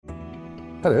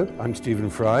Hello, I'm Stephen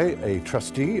Fry, a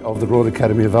trustee of the Royal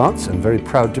Academy of Arts and very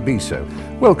proud to be so.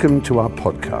 Welcome to our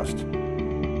podcast.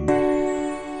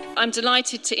 I'm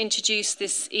delighted to introduce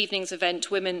this evening's event,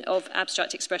 Women of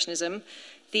Abstract Expressionism.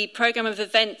 The programme of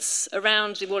events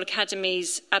around the Royal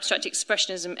Academy's Abstract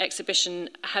Expressionism exhibition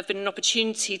have been an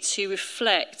opportunity to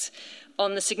reflect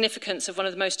on the significance of one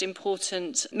of the most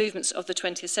important movements of the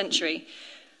 20th century.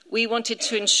 We wanted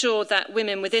to ensure that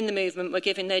women within the movement were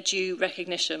given their due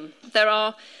recognition. There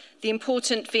are the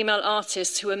important female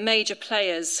artists who are major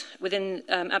players within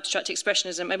abstract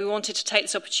expressionism, and we wanted to take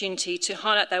this opportunity to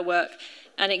highlight their work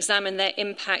and examine their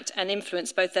impact and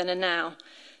influence both then and now.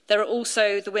 There are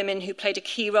also the women who played a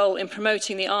key role in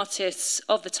promoting the artists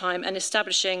of the time and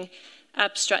establishing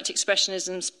abstract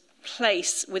expressionism's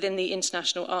place within the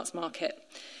international arts market.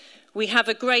 We have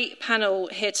a great panel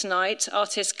here tonight,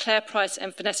 artists Clare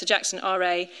and Vanessa Jackson,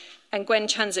 RA, and Gwen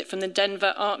Chanzit from the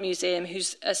Denver Art Museum,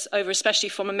 who's over especially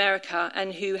from America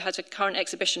and who has a current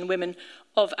exhibition, Women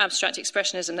of Abstract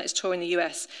Expressionism, that is touring the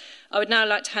US. I would now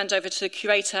like to hand over to the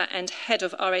curator and head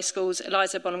of RA Schools,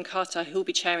 Eliza Bonham-Carter, who will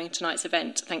be chairing tonight's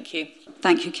event. Thank you.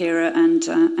 Thank you, Kira,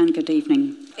 and good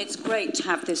evening. It's great to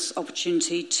have this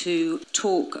opportunity to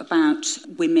talk about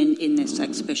women in this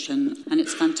exhibition, and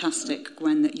it's fantastic,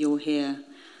 Gwen, that you're here,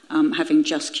 having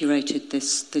just curated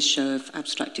this show of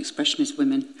abstract expressionist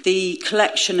women. The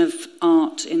collection of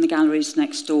art in the galleries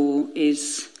next door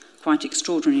is quite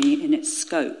extraordinary in its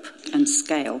scope and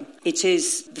scale. It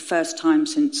is the first time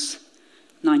since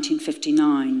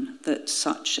 1959 that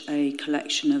such a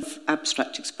collection of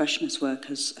abstract expressionist work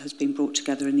has been brought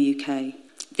together in the UK.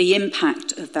 The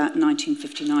impact of that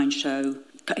 1959 show,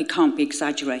 it can't be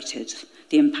exaggerated,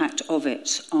 the impact of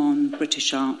it on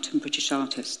British art and British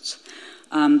artists.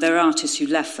 There are artists who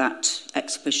left that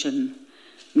exhibition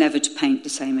never to paint the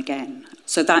same again.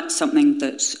 So that's something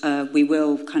that we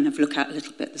will kind of look at a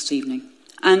little bit this evening.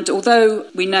 And although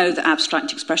we know that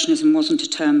abstract expressionism wasn't a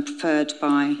term preferred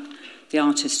by the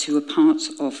artists who were part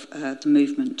of the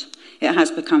movement, it has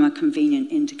become a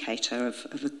convenient indicator of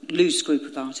a loose group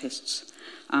of artists,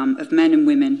 of men and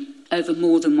women over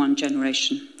more than one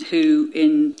generation, who,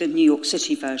 in the New York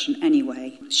City version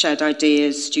anyway, shared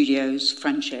ideas, studios,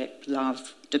 friendship,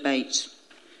 love, debate,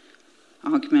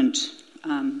 argument,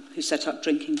 who set up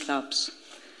drinking clubs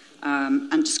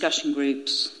and discussion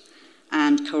groups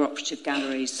and cooperative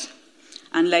galleries,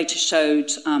 and later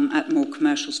showed at more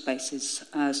commercial spaces,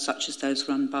 such as those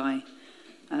run by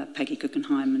Peggy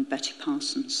Guggenheim and Betty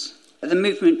Parsons. The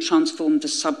movement transformed the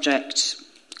subject,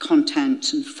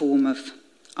 content and form of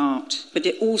art, but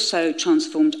it also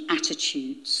transformed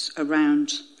attitudes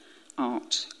around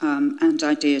art and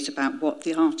ideas about what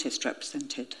the artist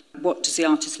represented. What does the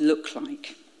artist look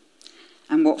like?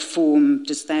 And what form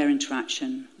does their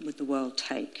interaction with the world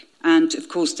take? And, of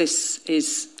course, this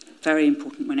is very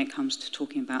important when it comes to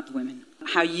talking about the women.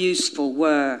 How useful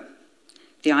were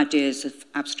the ideas of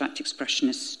abstract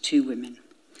expressionists to women?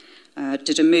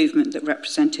 Did a movement that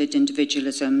represented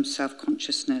individualism,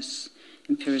 self-consciousness,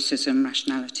 empiricism,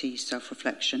 rationality,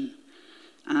 self-reflection,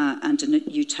 and a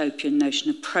utopian notion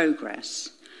of progress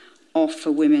offer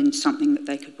women something that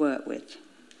they could work with?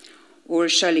 Or,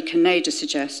 as Shirley Kaneda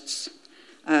suggests,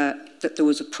 that there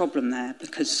was a problem there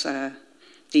because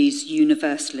these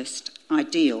universalist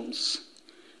ideals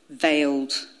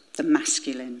veiled the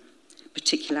masculine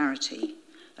particularity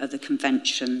of the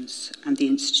conventions and the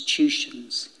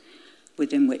institutions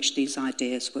within which these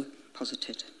ideas were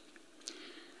posited.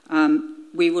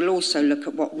 We will also look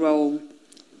at what role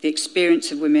the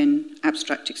experience of women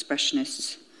abstract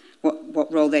expressionists,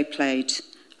 what role they played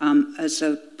as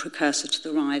a precursor to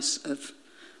the rise of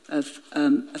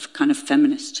kind of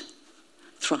feminist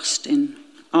thrust in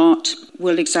art.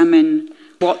 We'll examine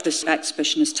what this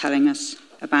exhibition is telling us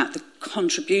about the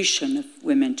contribution of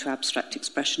women to abstract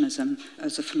expressionism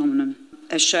as a phenomenon,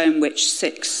 a show in which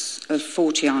 6 of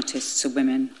 40 artists are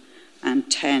women and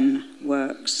 10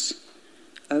 works,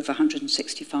 over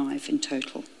 165 in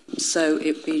total. So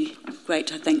it would be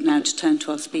great, I think, now to turn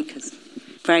to our speakers.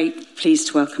 Very pleased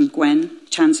to welcome Gwen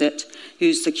Chanzit,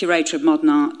 who's the curator of modern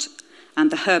art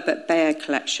and the Herbert Bayer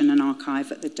Collection and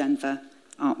Archive at the Denver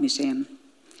Art Museum.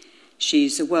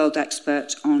 She's a world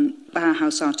expert on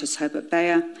Bauhaus artist Herbert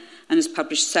Bayer and has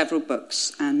published several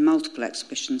books and multiple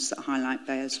exhibitions that highlight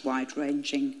Bayer's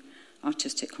wide-ranging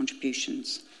artistic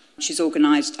contributions. She's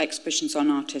organised exhibitions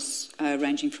on artists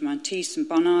ranging from Antisse and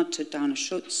Bonnard to Dana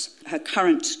Schutz. Her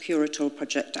current curatorial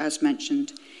project, as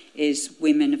mentioned, is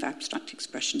Women of Abstract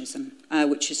Expressionism,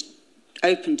 which is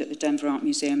opened at the Denver Art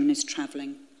Museum and is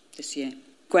travelling this year.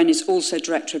 Gwen is also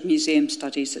Director of Museum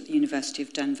Studies at the University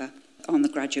of Denver on the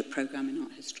graduate programme in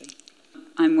art history.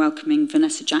 I'm welcoming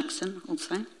Vanessa Jackson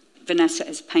also. Vanessa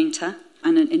is a painter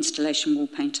and an installation wall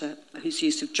painter whose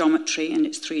use of geometry and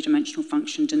its three-dimensional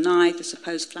function deny the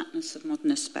supposed flatness of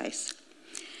modernist space.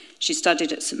 She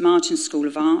studied at St Martin's School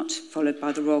of Art, followed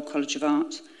by the Royal College of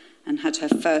Art, and had her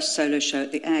first solo show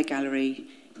at the Air Gallery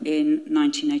in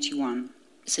 1981.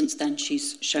 Since then,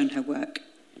 she's shown her work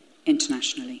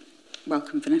internationally.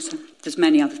 Welcome, Vanessa. There's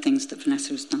many other things that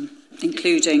Vanessa has done,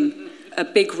 including a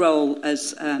big role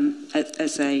as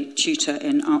a tutor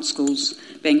in art schools,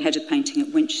 being head of painting at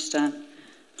Winchester,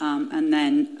 and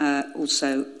then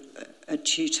also a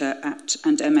tutor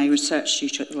and MA research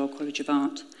tutor at the Royal College of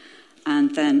Art,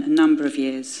 and then a number of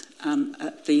years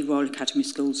at the Royal Academy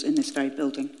Schools in this very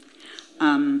building.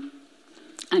 And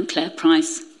Clare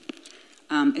Price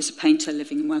is a painter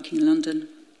living and working in London.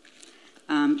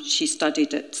 She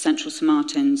studied at Central St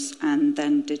Martin's and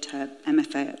then did her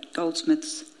MFA at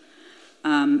Goldsmiths.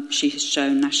 She has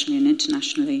shown nationally and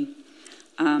internationally,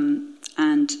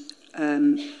 and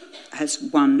has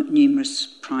won numerous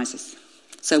prizes.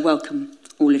 So welcome,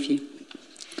 all of you.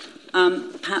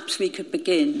 Perhaps we could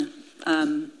begin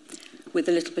with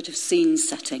a little bit of scene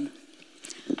setting.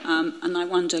 And I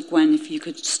wonder, Gwen, if you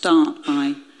could start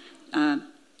by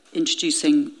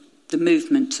introducing the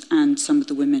movement and some of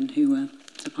the women who were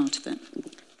a part of it.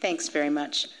 Thanks very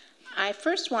much. I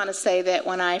first want to say that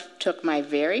when I took my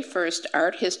very first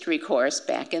art history course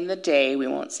back in the day, we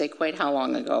won't say quite how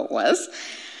long ago it was,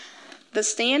 the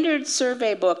standard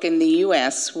survey book in the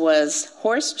U.S. was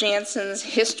Horst Janssen's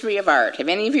History of Art. Have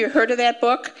any of you heard of that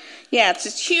book? Yeah, it's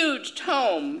this huge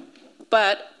tome,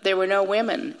 but there were no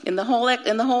women in the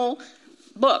whole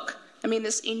book. I mean,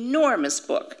 this enormous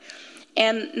book.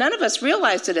 And none of us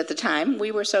realized it at the time.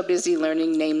 We were so busy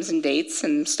learning names and dates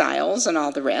and styles and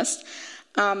all the rest.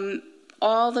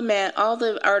 All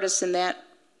the artists in that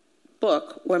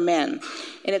book were men.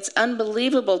 And it's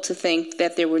unbelievable to think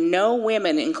that there were no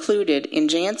women included in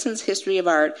Janssen's History of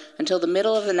Art until the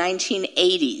middle of the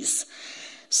 1980s.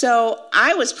 So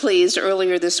I was pleased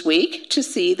earlier this week to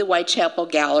see the Whitechapel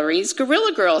Gallery's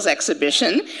Guerrilla Girls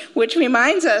exhibition, which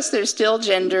reminds us there's still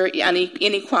gender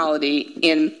inequality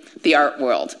in the art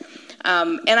world.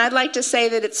 And I'd like to say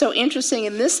that it's so interesting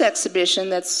in this exhibition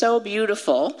that's so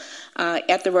beautiful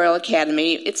at the Royal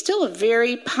Academy. It's still a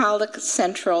very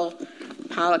Pollock-centric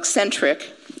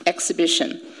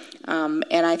exhibition.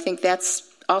 And I think that's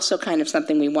also kind of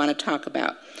something we want to talk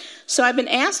about. So I've been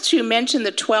asked to mention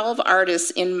the 12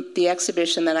 artists in the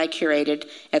exhibition that I curated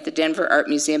at the Denver Art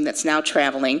Museum that's now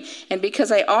traveling. And because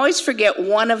I always forget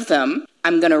one of them,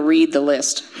 I'm going to read the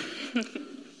list.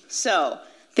 So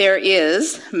there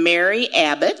is Mary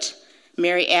Abbott.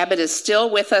 Mary Abbott is still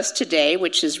with us today,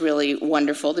 which is really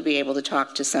wonderful to be able to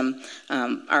talk to some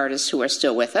artists who are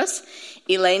still with us.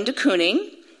 Elaine de Kooning,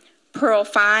 Pearl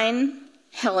Fine,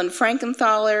 Helen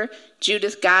Frankenthaler,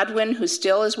 Judith Godwin, who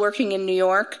still is working in New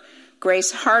York,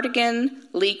 Grace Hartigan,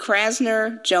 Lee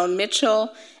Krasner, Joan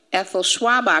Mitchell, Ethel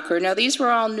Schwabacher. Now, these were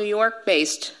all New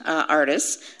York-based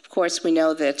artists. Of course, we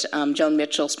know that Joan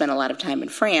Mitchell spent a lot of time in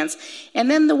France. And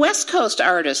then the West Coast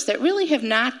artists that really have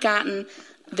not gotten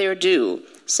their due.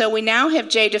 So we now have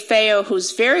Jay DeFeo,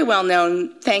 who's very well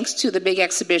known thanks to the big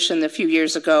exhibition a few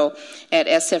years ago at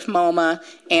SF MoMA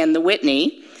and the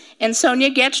Whitney. And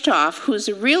Sonia Getchtoff, who's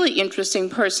a really interesting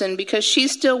person because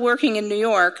she's still working in New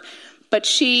York, but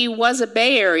she was a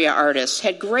Bay Area artist,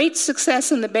 had great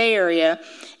success in the Bay Area,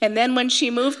 and then when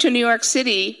she moved to New York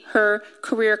City, her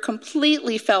career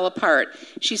completely fell apart.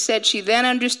 She said she then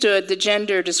understood the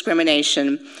gender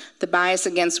discrimination, the bias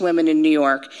against women in New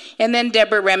York. And then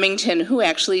Deborah Remington, who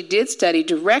actually did study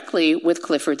directly with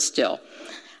Clifford Still.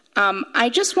 I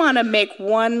just want to make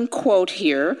one quote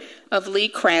here of Lee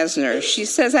Krasner. She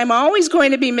says, "I'm always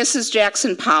going to be Mrs.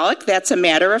 Jackson Pollock. That's a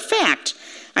matter of fact.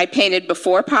 I painted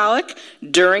before Pollock,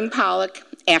 during Pollock,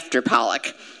 after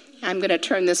Pollock." I'm going to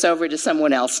turn this over to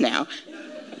someone else now.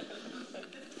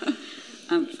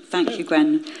 Thank you,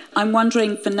 Gwen. I'm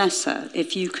wondering, Vanessa,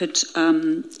 if you could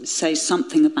say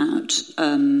something about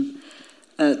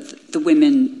the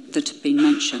women that have been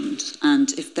mentioned,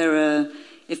 and if there are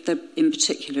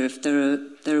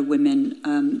women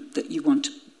that you want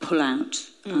to pull out.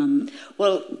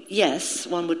 Well, yes,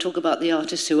 one would talk about the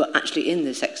artists who are actually in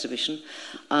this exhibition.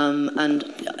 And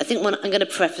I think I'm going to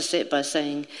preface it by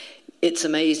saying it's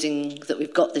amazing that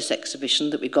we've got this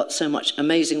exhibition, that we've got so much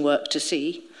amazing work to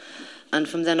see. And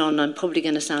from then on, I'm probably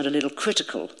going to sound a little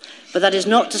critical. But that is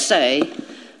not to say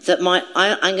that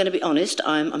I'm going to be honest,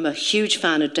 I'm a huge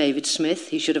fan of David Smith.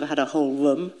 He should have had a whole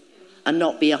room and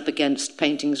not be up against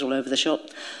paintings all over the shop,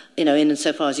 in and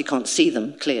so far as you can't see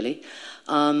them, clearly.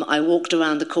 I walked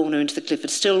around the corner into the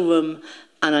Clifford Still room,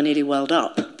 and I nearly welled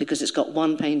up because it's got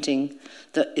one painting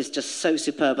that is just so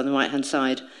superb on the right-hand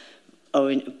side,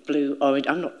 orange, blue, orange.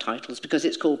 I'm not titles because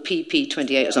it's called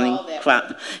PP28 or something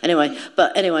crap.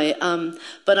 But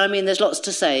I mean, there's lots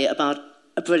to say about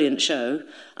a brilliant show,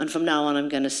 and from now on I'm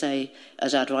going to say,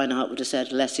 as Ad Reinhardt would have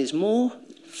said, less is more,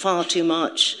 far too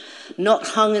much, not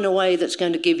hung in a way that's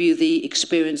going to give you the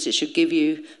experience it should give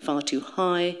you, far too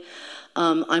high.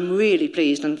 I'm really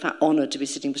pleased and in fact honoured to be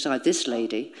sitting beside this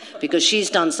lady because she's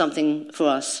done something for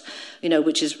us,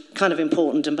 which is kind of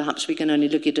important, and perhaps we can only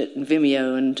look at it in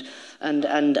Vimeo and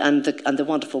the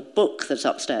wonderful book that's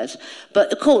upstairs.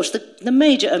 But of course, the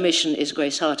major omission is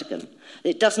Grace Hartigan.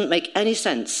 It doesn't make any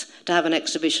sense to have an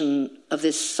exhibition of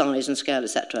this size and scale,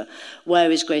 etc.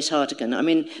 Where is Grace Hartigan? I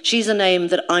mean, she's a name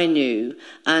that I knew,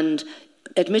 and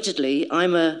admittedly,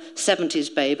 I'm a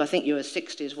 70s babe. I think you're a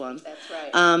 60s one. That's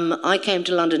right. I came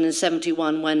to London in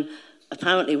 71 when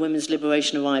apparently women's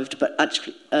liberation arrived, but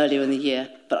actually earlier in the year,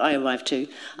 but I arrived too.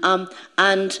 And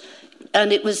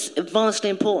it was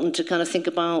vastly important to kind of think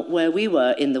about where we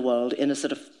were in the world in a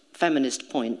sort of feminist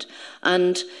point.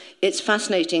 And it's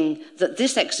fascinating that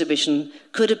this exhibition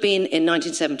could have been in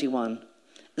 1971,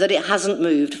 that it hasn't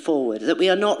moved forward, that we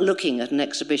are not looking at an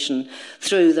exhibition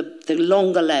through the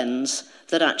longer lens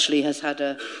that actually has had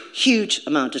a huge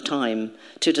amount of time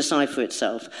to decipher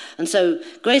itself. And so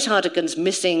Grace Hartigan's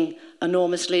missing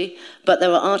enormously, but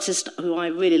there are artists who I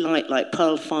really like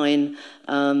Pearl Fine.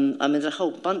 There's a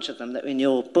whole bunch of them that are in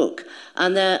your book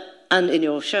and in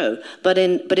your show. But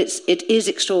it is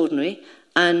extraordinary.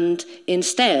 And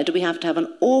instead, we have to have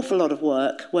an awful lot of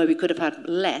work where we could have had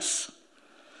less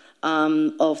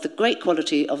of the great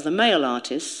quality of the male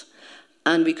artists,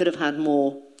 and we could have had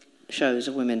more shows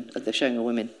of women, the showing of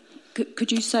women.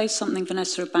 Could you say something,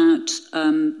 Vanessa, about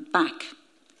back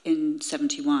in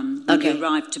 71 when you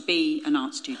arrived to be an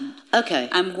art student? Okay.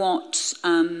 And what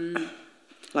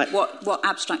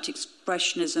abstract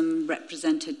expressionism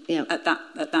represented at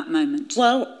that moment?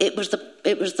 Well, it was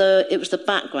the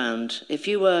background. If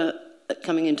you were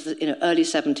coming into the early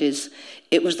 70s,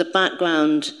 it was the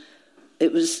background.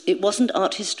 It wasn't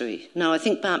art history. Now, I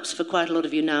think perhaps for quite a lot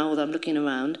of you now, although I'm looking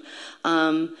around,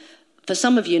 for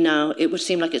some of you now, it would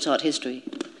seem like it's art history.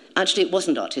 Actually, it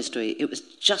wasn't art history. It was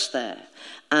just there.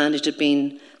 And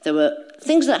there were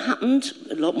things that happened,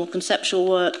 a lot more conceptual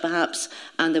work, perhaps,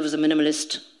 and there was a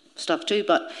minimalist stuff too,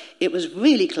 but it was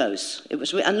really close.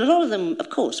 And a lot of them, of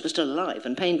course, were still alive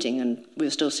and painting, and we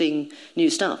were still seeing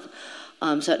new stuff,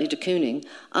 certainly de Kooning.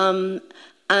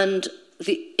 And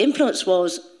the influence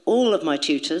was all of my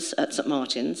tutors at St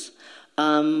Martin's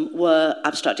were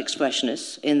abstract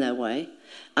expressionists in their way.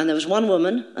 And there was one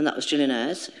woman, and that was Gillian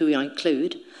Ayres, who I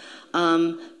include.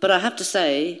 But I have to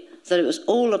say that it was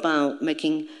all about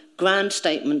making grand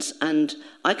statements. And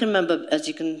I can remember, as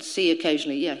you can see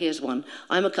occasionally, here's one.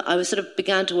 I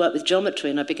began to work with geometry,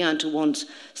 and I began to want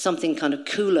something kind of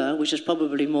cooler, which is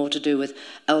probably more to do with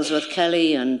Ellsworth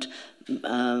Kelly and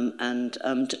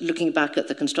looking back at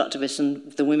the constructivists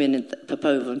and the women in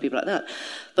Popova and people like that.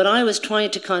 But I was trying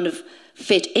to kind of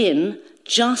fit in,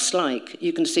 just like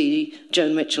you can see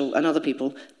Joan Mitchell and other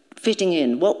people fitting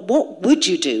in. What would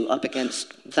you do up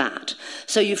against that?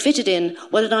 So you fitted in.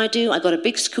 What did I do? I got a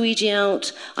big squeegee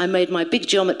out. I made my big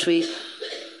geometry,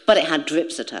 but it had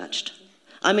drips attached.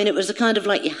 I mean, it was the kind of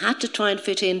like you had to try and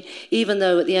fit in, even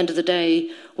though at the end of the day,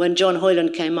 when John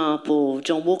Hoyland came up or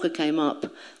John Walker came up,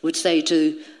 would say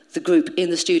to the group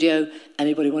in the studio,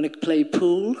 anybody want to play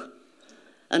pool?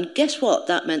 And guess what?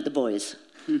 That meant the boys.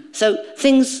 So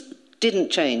things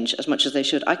didn't change as much as they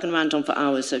should. I can rant on for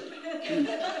hours. So.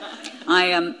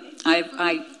 I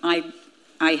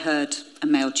heard a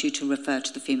male tutor refer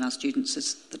to the female students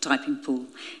as the typing pool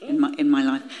in my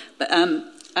life. But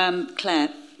Clare,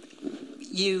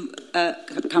 you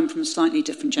come from a slightly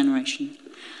different generation,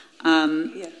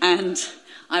 and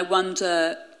I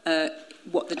wonder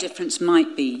what the difference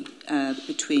might be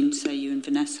between, say, you and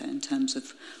Vanessa in terms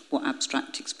of what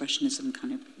abstract expressionism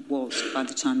kind of was by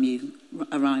the time you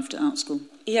arrived at art school.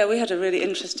 Yeah, we had a really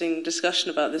interesting discussion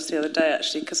about this the other day,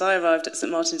 actually, because I arrived at St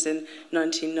Martin's in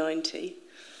 1990,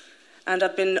 and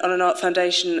I'd been on an art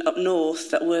foundation up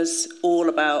north that was all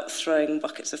about throwing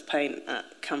buckets of paint at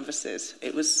canvases.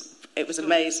 It was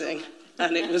amazing,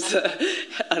 and it was,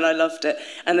 and I loved it.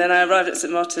 And then I arrived at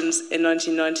St Martin's in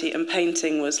 1990, and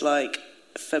painting was like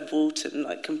Feb Walton,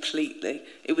 like completely.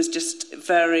 It was just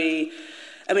very.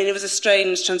 I mean, it was a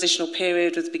strange transitional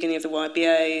period with the beginning of the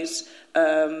YBAs.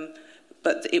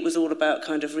 but it was all about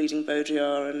kind of reading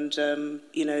Baudrillard and,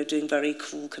 doing very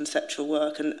cool conceptual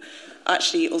work. And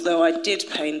actually, although I did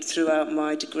paint throughout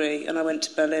my degree, and I went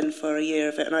to Berlin for a year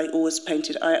of it, and I always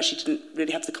painted, I actually didn't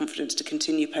really have the confidence to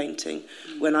continue painting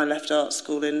when I left art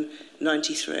school in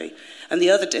 93. And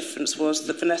the other difference was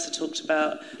that Vanessa talked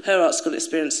about her art school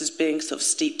experience as being sort of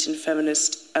steeped in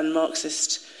feminist and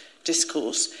Marxist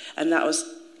discourse, and that was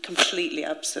completely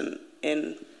absent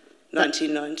in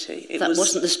 1990. That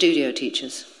wasn't the studio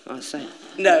teachers, I was saying.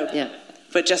 No, yeah,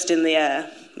 but just in the air,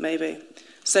 maybe.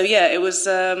 So yeah, it was.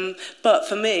 But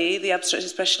for me, the abstract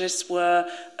expressionists were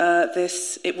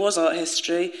it was art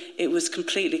history. It was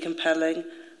completely compelling.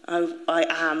 I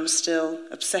am still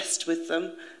obsessed with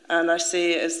them, and I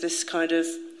see it as this kind of.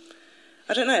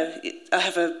 I don't know.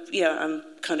 I'm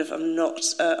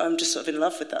just sort of in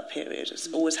love with that period. I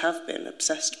always have been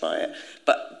obsessed by it.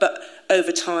 But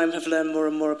over time have learned more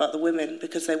and more about the women,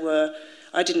 because I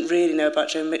didn't really know about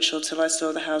Joan Mitchell till I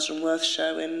saw the Hauser and Wirth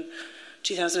show in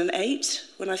 2008,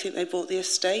 when I think they bought the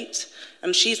estate.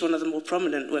 And she's one of the more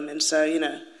prominent women, so,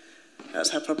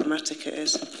 that's how problematic it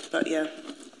is. But yeah.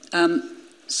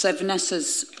 So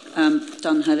Vanessa's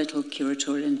done her little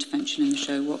curatorial intervention in the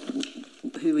show.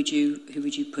 Who would you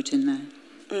put in there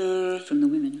from the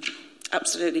women?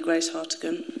 Absolutely, Grace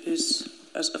Hartigan, who's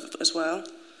as well.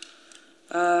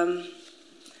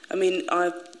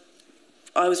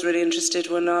 I was really interested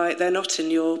they're not in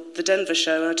the Denver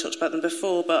show, and I talked about them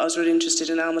before, but I was really interested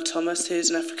in Alma Thomas, who's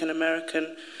an African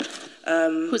American.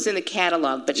 Who's in the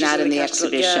catalogue, but not in the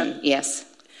exhibition. Yeah. Yes.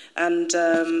 And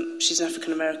she's an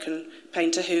African American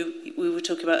painter who we were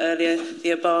talking about earlier.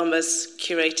 The Obamas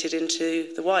curated into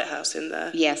the White House in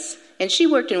there. Yes. And she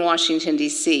worked in Washington,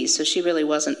 D.C., so she really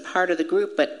wasn't part of the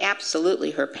group, but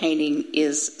absolutely her painting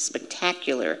is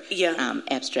spectacular,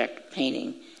 abstract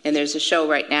painting. And there's a show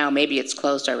right now, maybe it's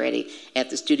closed already, at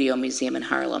the Studio Museum in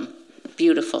Harlem.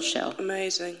 Beautiful show.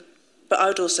 Amazing. But I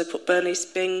would also put Bernice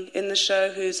Bing in the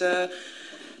show, who's a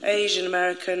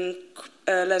Asian-American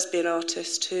lesbian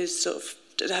artist who's sort of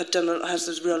has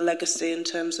a real legacy in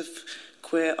terms of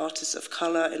queer artists of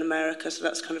colour in America, so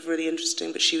that's kind of really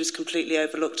interesting. But she was completely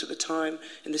overlooked at the time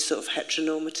in this sort of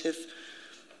heteronormative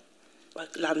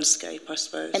landscape, I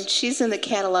suppose. And she's in the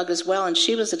catalogue as well, and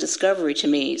she was a discovery to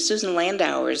me. Susan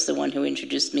Landauer is the one who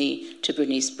introduced me to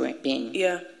Bernice Bing.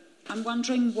 Yeah. I'm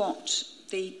wondering what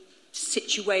the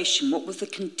situation, what were the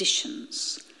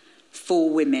conditions for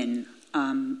women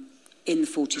in the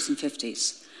 40s and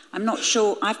 50s? I'm not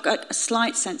sure. I've got a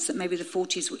slight sense that maybe the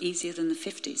 40s were easier than the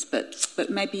 50s, but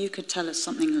maybe you could tell us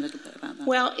something a little bit about that.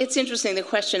 Well, it's interesting. The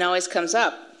question always comes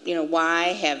up, why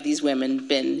have these women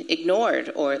been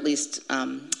ignored, or at least,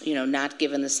 not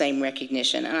given the same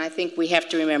recognition? And I think we have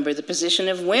to remember the position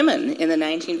of women in the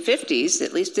 1950s,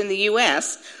 at least in the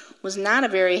U.S., was not a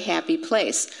very happy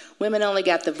place. Women only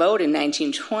got the vote in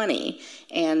 1920,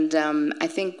 and I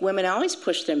think women always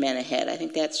pushed their men ahead. I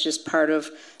think that's just part of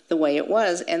the way it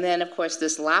was. And then, of course,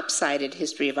 this lopsided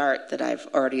history of art that I've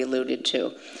already alluded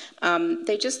to.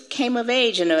 They just came of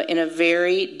age in a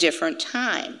very different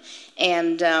time.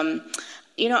 And,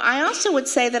 I also would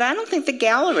say that I don't think the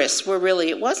Gallerists were really,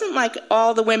 it wasn't like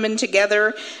all the women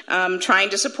together trying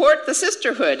to support the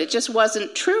sisterhood. It just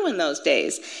wasn't true in those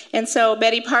days. And so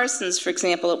Betty Parsons, for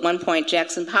example, at one point,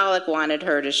 Jackson Pollock wanted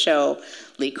her to show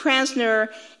Lee Krasner,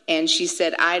 and she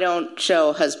said, I don't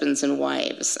show husbands and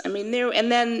wives. And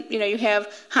then, you have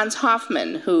Hans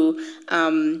Hofmann, who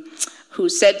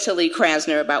said to Lee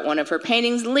Krasner about one of her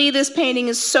paintings, Lee, this painting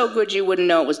is so good you wouldn't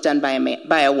know it was done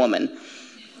by a woman.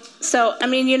 So,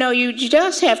 you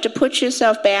just have to put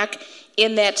yourself back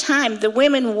in that time. The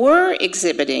women were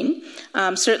exhibiting,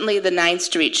 certainly the 9th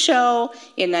Street Show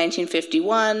in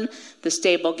 1951, the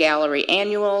Stable Gallery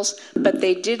Annuals, but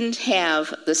they didn't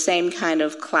have the same kind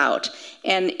of clout.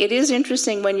 And it is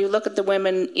interesting when you look at the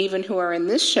women, even who are in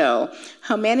this show,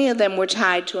 how many of them were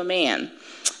tied to a man.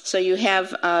 So you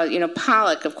have,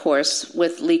 Pollock, of course,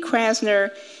 with Lee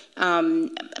Krasner.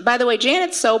 By the way,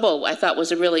 Janet Sobel, I thought,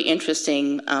 was a really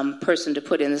interesting person to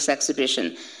put in this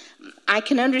exhibition. I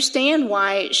can understand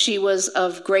why she was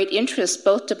of great interest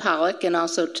both to Pollock and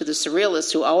also to the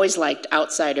Surrealists, who always liked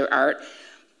outsider art,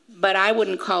 but I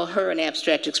wouldn't call her an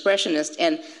abstract expressionist,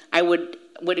 and I would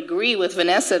agree with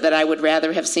Vanessa that I would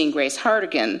rather have seen Grace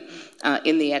Hartigan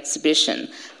in the exhibition.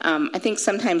 I think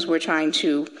sometimes we're trying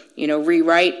to,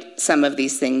 rewrite some of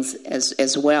these things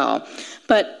as well.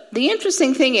 But the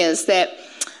interesting thing is that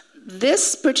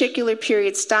this particular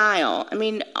period style,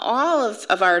 all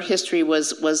of art history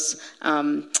was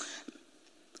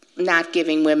not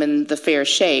giving women the fair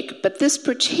shake, but this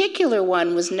particular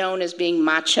one was known as being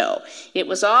macho. It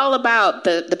was all about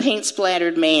the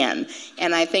paint-splattered man.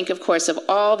 And I think, of course, of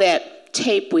all that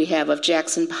tape we have of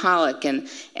Jackson Pollock and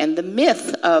the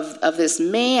myth of this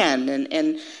man,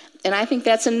 and I think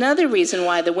that's another reason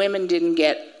why the women didn't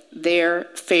get their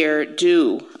fair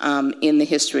due in the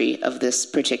history of this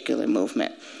particular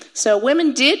movement. So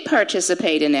women did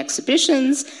participate in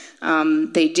exhibitions.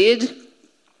 They did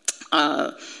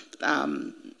go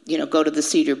to the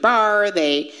Cedar Bar.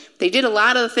 They did a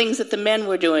lot of the things that the men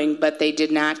were doing, but they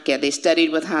did not get. They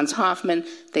studied with Hans Hofmann.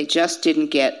 They just didn't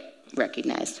get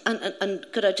recognized. And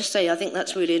could I just say, I think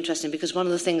that's really interesting, because one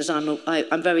of the things I don't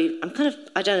know,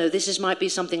 might be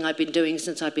something I've been doing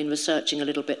since I've been researching a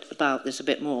little bit about this a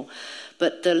bit more.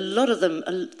 But a lot of them,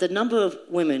 the number of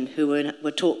women who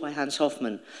were taught by Hans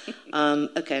Hofmann, I'm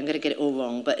going to get it all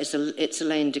wrong, but it's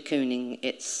Elaine de Kooning,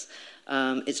 it's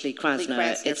Lee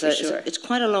Krasner. It's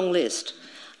quite a long list.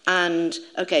 And,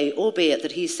 albeit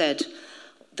that he said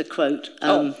the quote...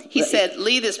 he said,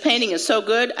 Lee, this painting is so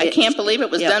good, I can't believe it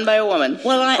was done by a woman.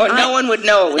 Well, no one would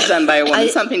know it was done by a woman,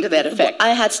 something to that effect.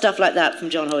 I had stuff like that from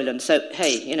John Hoyland, so,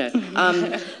 hey,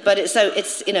 but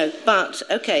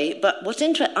what's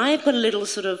interesting, I've got a little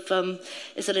sort of,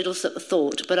 it's a little sort of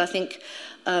thought, but I think...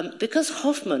 because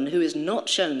Hofmann, who is not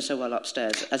shown so well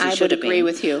upstairs as he should have been, I would agree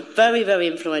with you. Very, very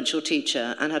influential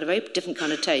teacher and had a very different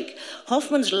kind of take.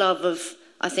 Hoffmann's love of,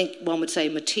 I think one would say,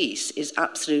 Matisse is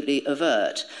absolutely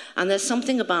overt. And there's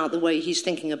something about the way he's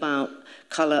thinking about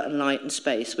colour and light and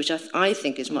space, which I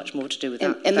think is much more to do with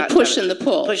that. And the push and the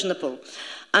pull. Push and the pull.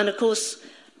 And, of course,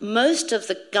 most of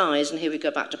the guys, and here we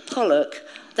go back to Pollock,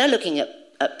 they're looking at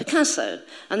Picasso,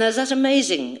 and there's that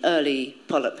amazing early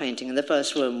Pollock painting in the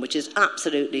first room, which is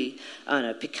absolutely,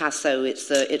 Picasso.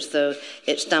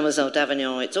 It's Damoiselle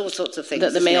d'Avignon. It's all sorts of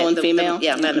things. The male and female.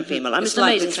 Male and female. It's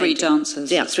like the three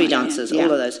dancers. Yeah, three dancers.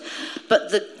 All of those.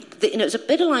 But it's a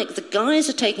bit like the guys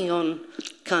are taking on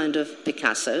kind of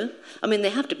Picasso. I mean,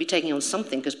 they have to be taking on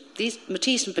something, because these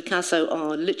Matisse and Picasso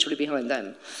are literally behind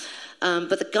them.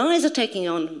 But the guys are taking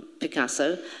on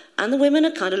Picasso, and the women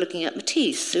are kind of looking at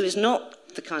Matisse, who is not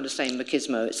the kind of same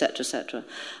machismo, etc., etc.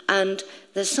 And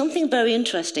there's something very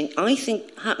interesting, I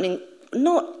think, happening.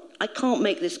 I can't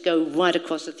make this go right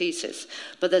across the thesis,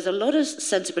 but there's a lot of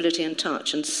sensibility and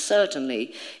touch, and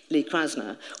certainly Lee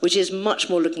Krasner, which is much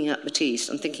more looking at Matisse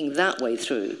and thinking that way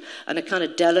through, and a kind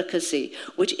of delicacy,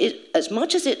 which is, as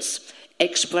much as it's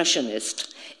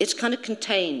expressionist, it's kind of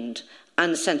contained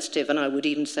and sensitive, and I would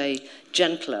even say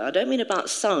gentler. I don't mean about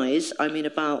size, I mean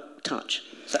about touch.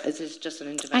 So this is just an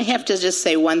intervention. I have to just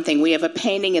say one thing. We have a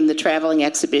painting in the traveling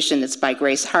exhibition. It's by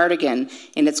Grace Hartigan,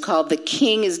 and it's called The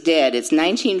King is Dead. It's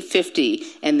 1950,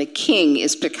 and the king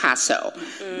is Picasso.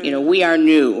 We are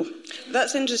new.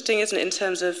 That's interesting, isn't it, in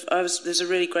terms of... there's a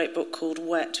really great book called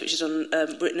Wet, which is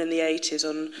written in the 80s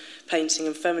on painting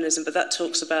and feminism, but that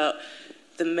talks about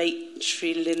the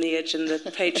matrilineage and the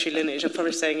patrilineage. I'm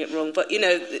probably saying it wrong, but,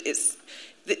 it's...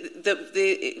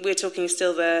 we're talking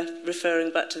still there,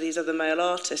 referring back to these other male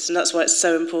artists, and that's why it's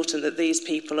so important that these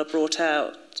people are brought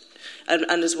out, and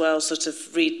as well, sort of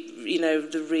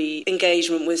the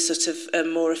re-engagement with sort of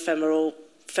more ephemeral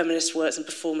feminist works and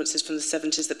performances from the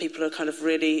 70s that people are kind of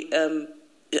really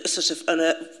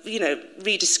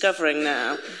rediscovering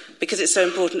now, because it's so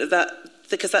important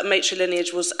because that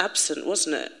matrilineage was absent,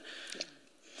 wasn't it?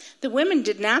 The women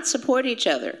did not support each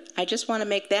other. I just want to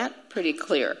make that pretty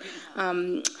clear.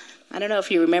 I don't know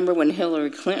if you remember when Hillary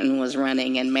Clinton was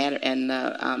running and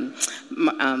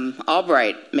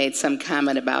Albright made some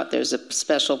comment about there's a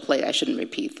special place, I shouldn't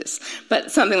repeat this,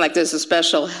 but something like there's a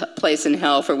special place in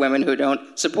hell for women who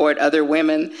don't support other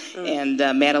women, and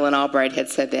Madeleine Albright had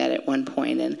said that at one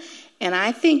point. And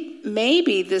I think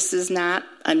maybe this is not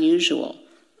unusual.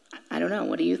 I don't know.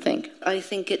 What do you think? I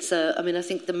think it's I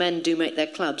think the men do make their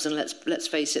clubs, and let's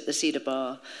face it, the Cedar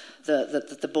Bar,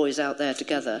 the boys out there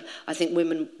together. I think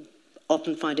women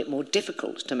often find it more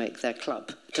difficult to make their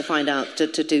club, to find out to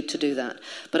do that.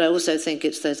 But I also think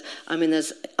there's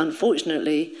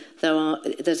unfortunately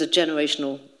there's a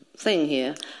generational thing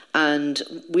here, and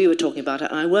we were talking about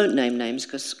it. And I won't name names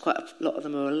because quite a lot of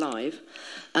them are alive,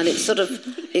 and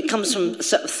it comes from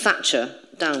sort of Thatcher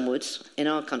downwards in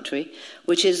our country,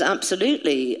 which is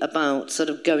absolutely about sort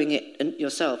of going it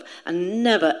yourself and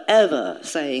never ever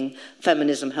saying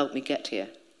feminism helped me get here,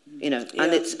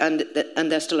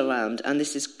 and they're still around, and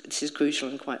this is crucial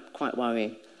and quite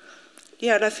worrying.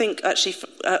 Yeah, and I think actually,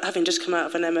 having just come out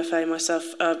of an MFA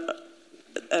myself at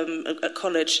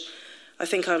college, I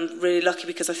think I'm really lucky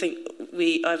because I think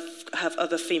I have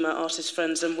other female artist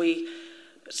friends, and we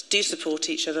do support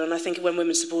each other, and I think when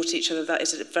women support each other, that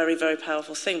is a very, very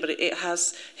powerful thing. But it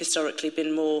has historically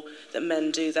been more that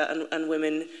men do that and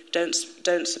women don't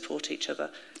support each other.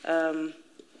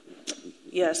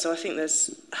 So I think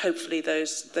hopefully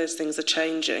those things are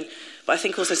changing. But I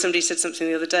think also somebody said something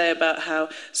the other day about how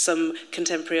some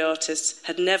contemporary artists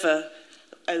had never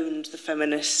owned the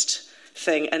feminist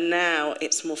thing, and now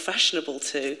it's more fashionable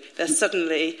to. They're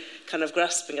suddenly kind of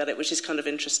grasping at it, which is kind of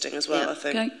interesting as well, I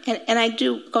think. Okay. And I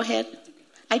do, go ahead.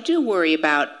 I do worry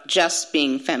about just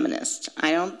being feminist.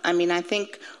 I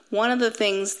think one of the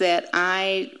things that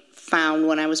I found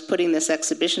when I was putting this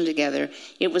exhibition together,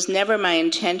 it was never my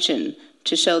intention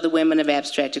to show the women of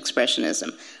abstract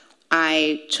expressionism.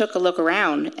 I took a look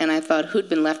around and I thought, who'd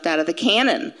been left out of the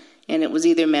canon? And it was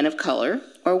either men of color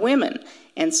or women.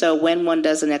 And so when one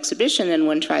does an exhibition and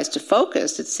one tries to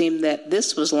focus, it seemed that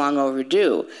this was long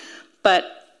overdue.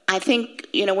 But I think,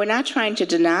 we're not trying to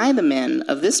deny the men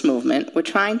of this movement. We're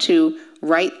trying to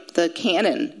write the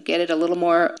canon, get it a little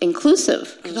more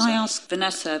inclusive. Could I ask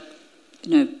Vanessa,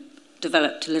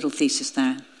 developed a little thesis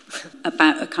there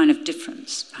about a kind of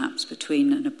difference, perhaps,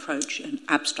 between an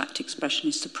abstract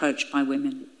expressionist approach by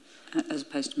women as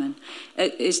opposed to men.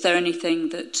 Is there anything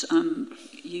that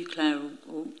you, Clare,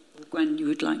 or Gwen, you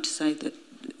would like to say that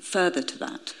further to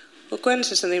that? Well, Gwen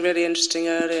said something really interesting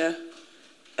earlier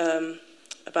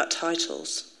about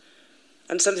titles.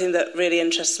 And something that really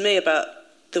interests me about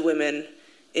the women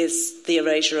is the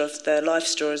erasure of their life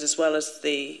stories as well as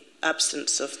the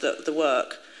absence of the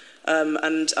work.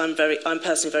 And I'm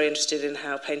personally very interested in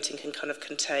how painting can kind of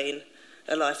contain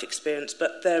a life experience.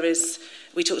 But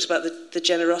we talked about the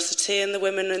generosity in the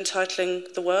women entitling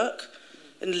the work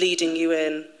and leading you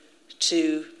in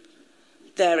to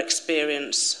their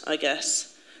experience, I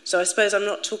guess. So I suppose I'm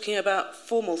not talking about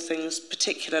formal things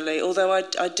particularly, although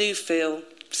I do feel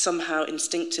somehow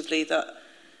instinctively that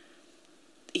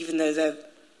even though they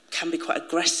can be quite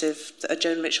aggressive, that a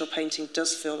Joan Mitchell painting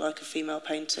does feel like a female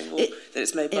painting, or that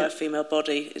it's made by a female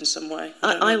body in some way.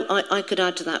 I could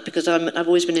add to that because I've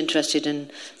always been interested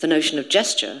in the notion of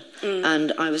gesture,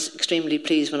 and I was extremely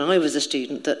pleased when I was a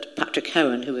student that Patrick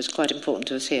Helen, who was quite important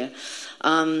to us here,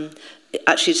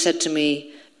 actually said to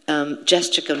me,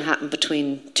 gesture can happen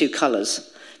between two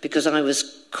colours, because I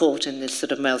was caught in this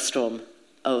sort of maelstrom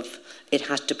of it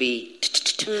has to be.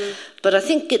 But I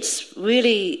think it's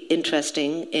really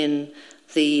interesting in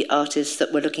the artists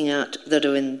that we're looking at that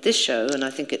are in this show, and I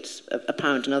think it's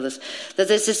apparent in others, that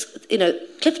there's this,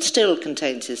 Clifford Still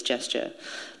contains his gesture,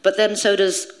 but then so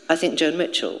does, I think, Joan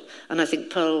Mitchell, and I think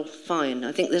Pearl Fine.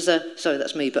 I think there's sorry,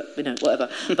 that's me, but, whatever.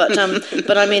 But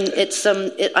I mean,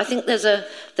 I think there's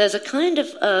a kind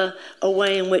of a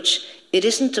way in which it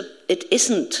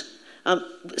isn't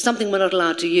something we're not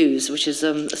allowed to use, which is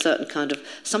a certain kind of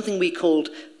something we called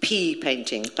pea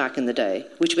painting back in the day,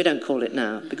 which we don't call it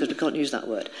now because we can't use that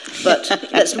word. But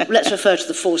let's refer to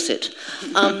the faucet.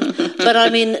 But I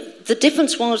mean, the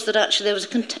difference was that actually there was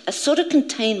a sort of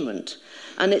containment,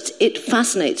 and it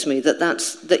fascinates me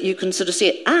that you can sort of see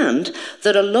it, and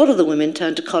that a lot of the women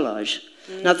turned to collage.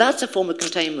 Now that's a form of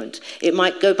containment. It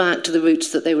might go back to the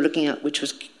roots that they were looking at, which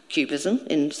was Cubism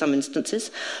in some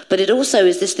instances, but it also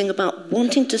is this thing about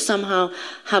wanting to somehow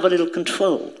have a little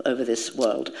control over this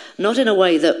world, not in a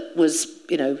way that was,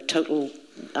 total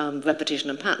repetition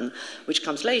and pattern, which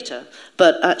comes later,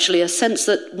 but actually a sense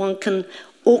that one can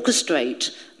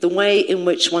orchestrate the way in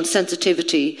which one's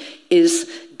sensitivity is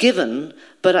given,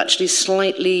 but actually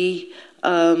slightly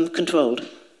controlled.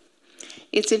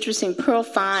 It's interesting. Pearl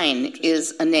Fine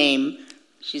is a name.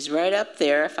 She's right up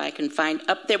there, if I can find,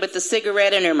 up there with the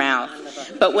cigarette in her mouth.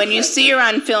 But when you see her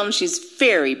on film, she's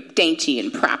very dainty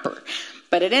and proper.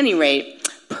 But at any rate,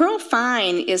 Pearl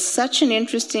Fine is such an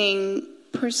interesting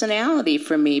personality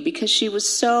for me because she was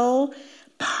so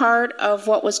part of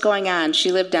what was going on.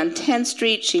 She lived on 10th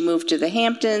Street. She moved to the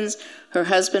Hamptons. Her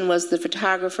husband was the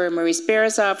photographer, Maurice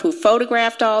Berezoff, who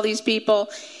photographed all these people.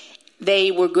 They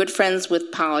were good friends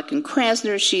with Pollock and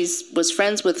Krasner. She was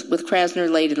friends with Krasner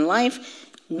late in life.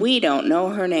 We don't know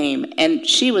her name. And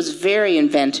she was very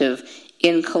inventive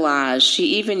in collage. She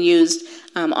even used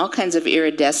all kinds of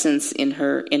iridescence in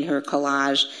her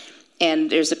collage. And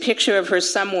there's a picture of her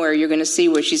somewhere you're going to see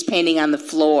where she's painting on the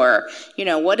floor.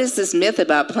 What is this myth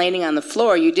about painting on the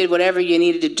floor? You did whatever you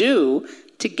needed to do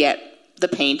to get the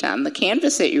paint on the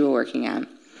canvas that you were working on.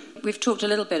 We've talked a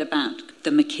little bit about the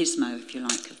machismo, if you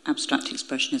like, of abstract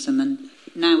expressionism, and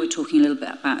now we're talking a little bit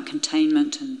about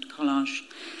containment and collage.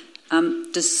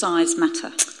 Does size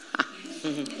matter?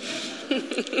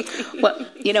 Well,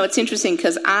 it's interesting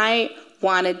because I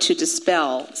wanted to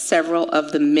dispel several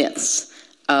of the myths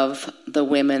of the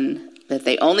women that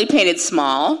they only painted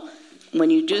small. When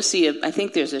you do see, I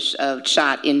think there's a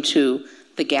shot into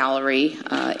the gallery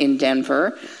in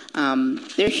Denver.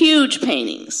 They're huge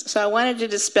paintings. So I wanted to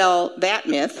dispel that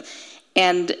myth.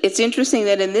 And it's interesting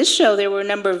that in this show there were a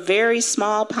number of very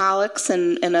small Pollocks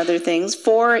and other things,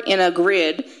 4 in a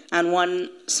grid on one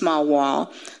small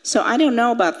wall. So I don't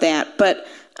know about that, but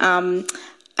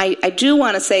I do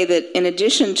want to say that in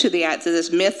addition to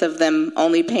this myth of them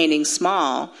only painting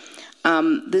small,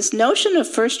 this notion of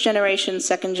first generation,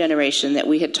 second generation that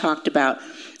we had talked about,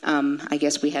 I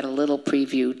guess we had a little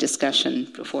preview discussion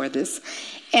before this.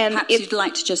 And perhaps you'd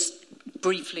like to just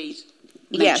briefly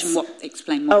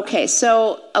explain more. Okay,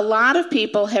 so a lot of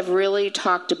people have really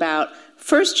talked about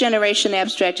first generation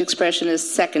abstract expressionists,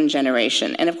 second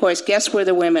generation, and of course, guess where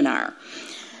the women are?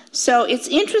 So it's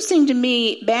interesting to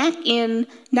me, back in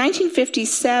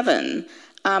 1957,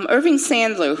 Irving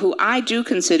Sandler, who I do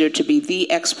consider to be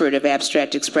the expert of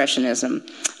abstract expressionism,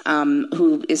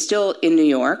 who is still in New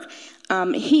York,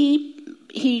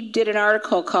 he did an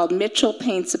article called "Mitchell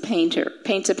Paints a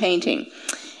Painting."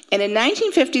 And in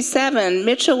 1957,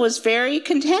 Mitchell was very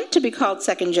content to be called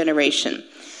second generation.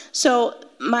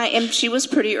 And she was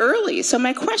pretty early. So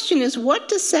my question is, what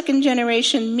does second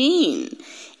generation mean?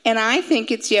 And I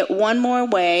think it's yet one more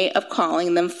way of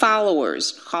calling them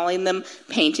followers, calling them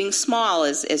painting small,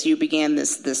 as you began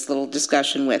this little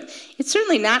discussion with. It's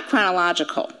certainly not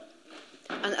chronological.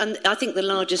 And I think the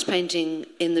largest painting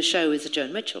in the show is the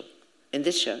Joan Mitchell, in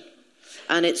this show.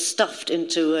 And it's stuffed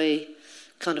into a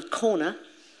kind of corner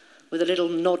with a little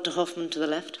nod to Hoffman to the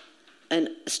left, and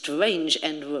a strange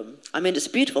end room. I mean, it's a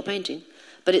beautiful painting,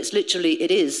 but I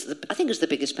think it's the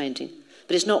biggest painting,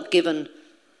 but it's not given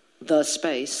the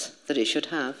space that it should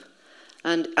have.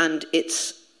 And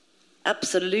it's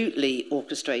absolutely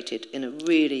orchestrated in a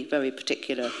really very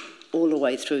particular, all the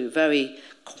way through, very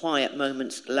quiet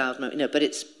moments, loud moments, but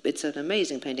it's an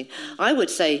amazing painting. I would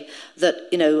say that,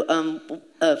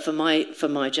 for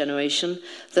my generation,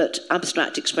 that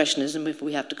abstract expressionism, if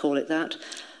we have to call it that,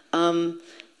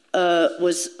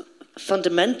 was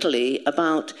fundamentally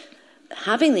about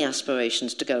having the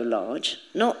aspirations to go large,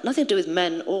 nothing to do with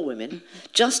men or women,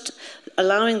 just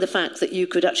allowing the fact that you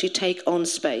could actually take on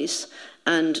space.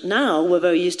 And now we're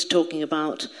very used to talking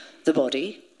about the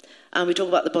body, and we talk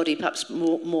about the body perhaps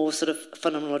more sort of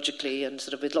phenomenologically and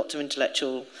sort of with lots of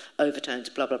intellectual overtones,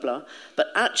 blah, blah, blah.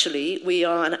 But actually,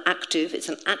 it's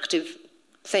an active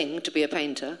thing to be a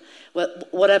painter. Well,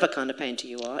 whatever kind of painter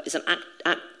you are, it's an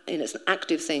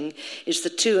active thing. It's the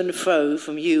to and fro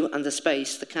from you and the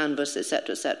space, the canvas,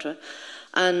 etc., etc.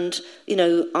 And,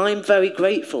 I'm very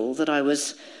grateful that I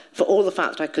was, for all the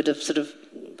fact I could have sort of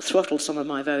throttled some of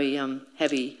my very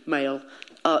heavy male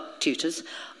art tutors,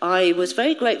 I was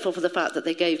very grateful for the fact that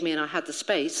they gave me, and I had the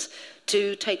space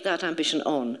to take that ambition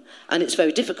on. And it's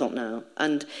very difficult now.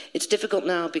 And it's difficult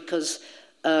now because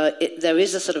there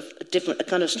is a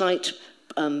kind of slight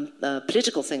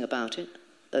political thing about it,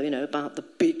 about the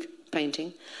big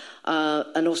painting.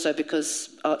 And also because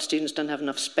art students don't have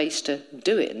enough space to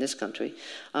do it in this country,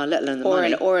 let alone the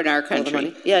money. Or in our country.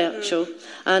 Money. Yeah, sure.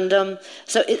 And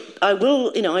I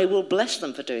will bless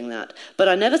them for doing that. But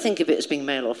I never think of it as being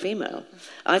male or female.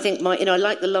 I think I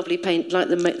like the lovely paint, like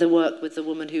the work with the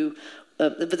woman who,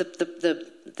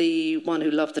 the one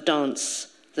who loved the dance.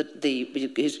 Who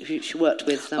she worked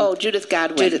with. Judith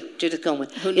Godwin. Judith Godwin.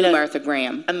 Who knew Martha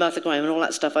Graham. And Martha Graham and all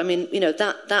that stuff. I mean,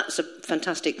 that's a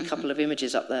fantastic couple of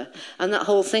images up there. And that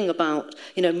whole thing about,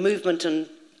 movement and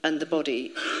the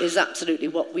body is absolutely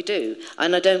what we do.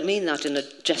 And I don't mean that in a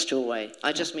gestural way.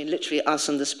 I just mean literally us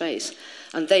and the space.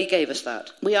 And they gave us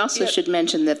that. We also should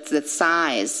mention that the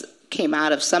size came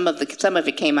out of some of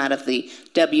it came out of the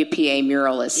WPA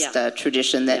muralist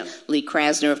tradition that Lee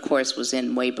Krasner, of course, was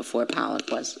in way before Pollock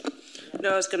was.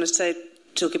 No, I was going to say,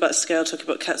 talking about scale, talking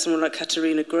about someone like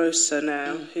Caterina Grosso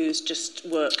now, who's just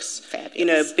works,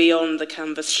 fabulous. Beyond the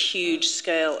canvas, huge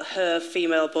scale. Her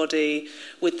female body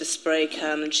with the spray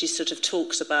can, and she sort of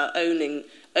talks about owning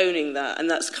that, and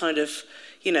that's kind of,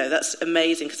 that's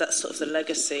amazing because that's sort of the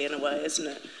legacy in a way, isn't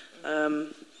it?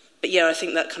 But yeah, I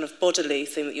think that kind of bodily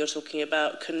thing that you're talking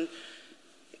about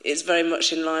is very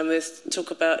much in line with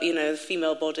talk about the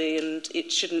female body, and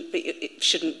it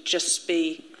shouldn't just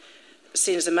be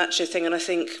seen as a macho thing. And I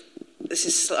think this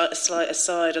is a slight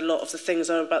aside. A lot of the things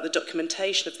are about the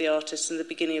documentation of the artist and the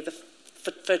beginning of the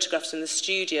photographs in the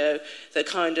studio that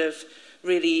kind of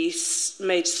really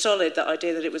made solid that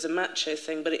idea that it was a macho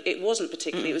thing, but it wasn't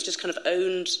particularly. It was just kind of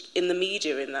owned in the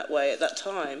media in that way at that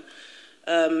time.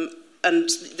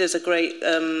 And there's a great,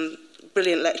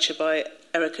 brilliant lecture by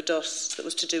Erica Doss that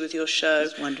was to do with your show.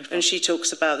 That's wonderful. And she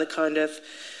talks about the kind of,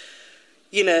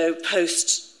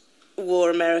 post-war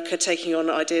America taking on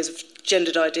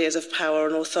gendered ideas of power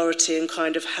and authority, and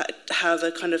kind of how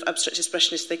the kind of abstract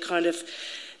expressionists, they kind of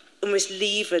almost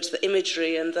levered the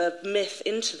imagery and the myth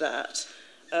into that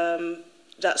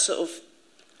sort of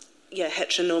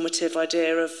heteronormative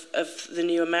idea of the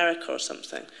new America or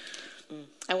something.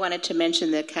 I wanted to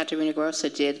mention that Caterina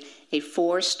Grossa did a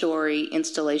 4-story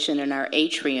installation in our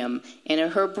atrium, and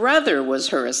her brother was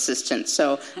her assistant,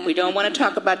 so we don't want to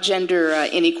talk about gender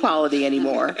inequality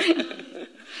anymore.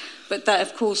 But that,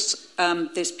 of course,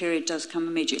 this period does come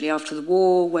immediately after the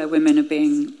war, where women are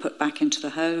being put back into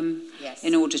the home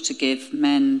in order to give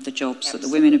men the jobs that the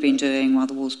women have been doing while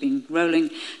the war's been rolling.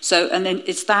 So, and then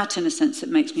it's that, in a sense, that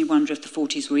makes me wonder if the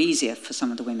 40s were easier for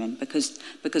some of the women, because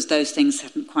those things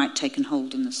hadn't quite taken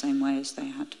hold in the same way as they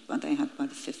had by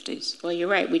the 50s. Well, you're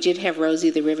right. We did have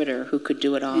Rosie the Riveter, who could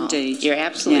do it all. Indeed. You're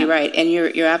absolutely right. And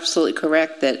you're absolutely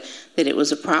correct that it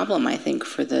was a problem, I think,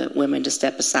 for the women to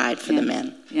step aside for the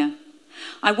men. Yeah.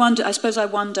 I suppose I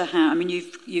wonder how. I mean,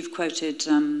 you've quoted,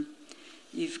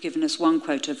 you've given us one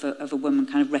quote of a woman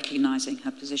kind of recognising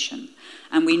her position,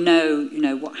 and we know,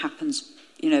 what happens,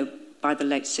 by the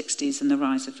late 60s and the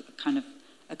rise of a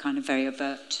kind of very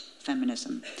overt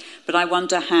feminism. But I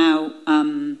wonder how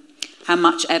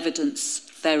much evidence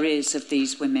there is of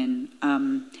these women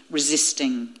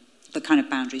resisting the kind of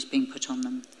boundaries being put on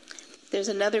them. There's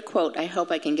another quote, I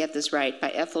hope I can get this right,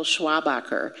 by Ethel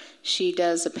Schwabacher. She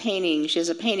does a painting. She has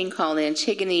a painting called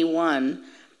Antigone I,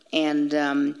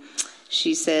 and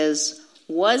she says,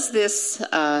 was this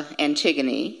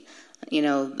Antigone,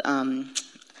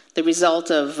 the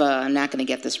result of, I'm not going to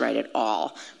get this right at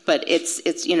all, but it's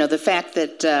the fact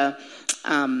that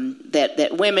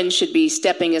that women should be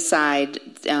stepping aside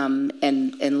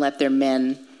and let their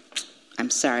men. I'm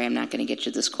sorry, I'm not going to get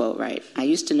you this quote right. I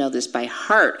used to know this by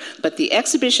heart, but the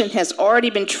exhibition has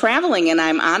already been traveling, and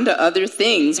I'm on to other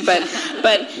things. But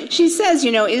she says,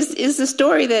 is the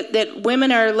story that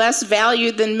women are less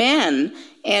valued than men,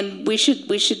 and we should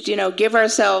give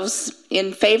ourselves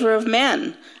in favor of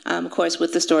men. Of course,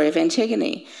 with the story of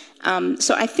Antigone.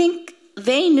 So I think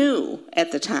they knew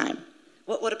at the time.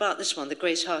 What about this one, the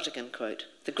Grace Hartigan quote?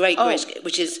 The great Grace,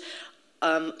 which is.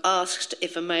 Asked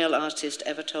if a male artist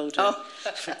ever told her.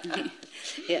 A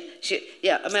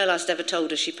male artist ever told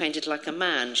her she painted like a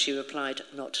man. She replied,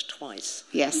 "Not twice."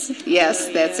 Yes,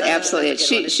 that's absolutely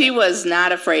it. She was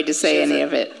not afraid to say any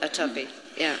of it. A toughie,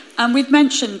 yeah. And we've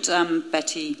mentioned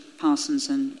Betty Parsons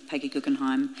and Peggy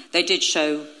Guggenheim. They did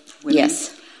show women.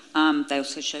 Yes. They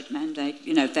also showed men.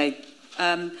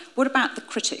 What about the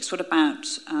critics? What about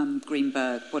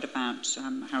Greenberg? What about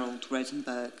Harold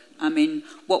Rosenberg? I mean,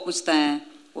 what was their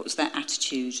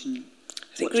attitude? And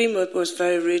I think Greenberg was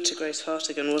very rude to Grace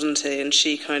Hartigan, wasn't he? And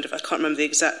she kind of, I can't remember the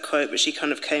exact quote, but she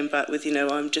kind of came back with,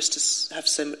 I'm just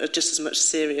as much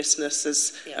seriousness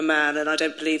as a man, and I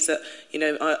don't believe that,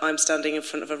 I'm standing in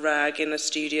front of a rag in a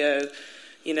studio,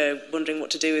 wondering what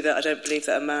to do with it. I don't believe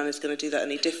that a man is going to do that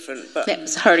any different. But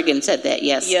Hartigan said that,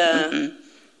 yes. Yeah. Mm-hmm.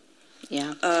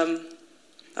 Yeah.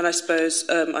 And I suppose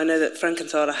I know that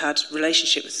Frankenthaler had a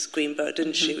relationship with Greenberg,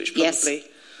 didn't she? Which probably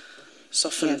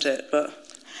softened it. But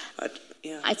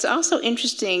it's also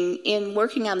interesting in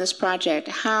working on this project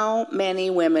how many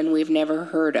women we've never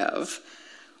heard of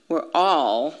were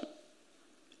all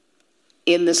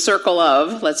in the circle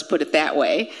of, let's put it that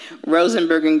way,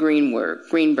 Rosenberg and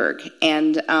Greenberg.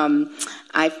 And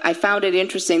I found it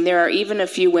interesting. There are even a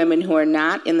few women who are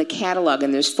not in the catalog,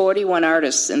 and there's 41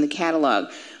 artists in the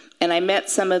catalog. And I met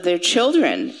some of their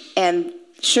children, and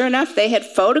sure enough, they had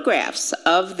photographs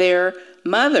of their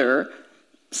mother,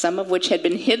 some of which had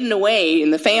been hidden away in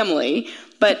the family.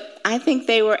 But I think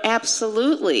they were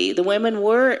the women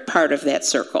were part of that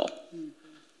circle.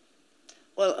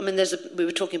 Well, I mean, we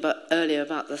were talking about earlier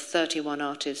about the 31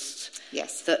 artists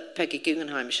that Peggy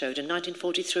Guggenheim showed in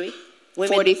 1943.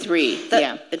 Women, 43,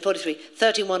 In 43,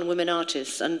 31 women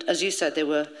artists, and as you said, they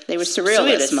were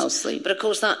surrealists mostly. But of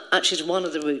course, that actually is one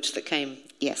of the routes that came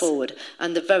forward.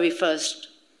 And the very first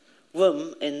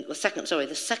room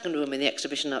the second room in the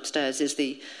exhibition upstairs is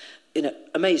the,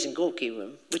 amazing Gorky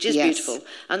room, which is beautiful,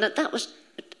 and that was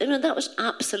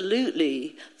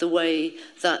absolutely the way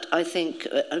that I think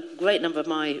a great number of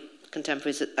my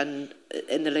contemporaries and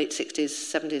in the late 60s,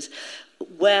 70s.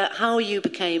 How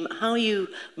you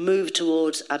moved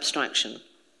towards abstraction,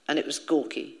 and it was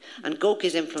Gorky, and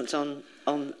Gorky's influence on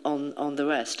the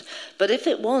rest. But if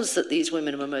it was that these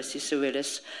women were mostly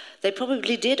surrealists, they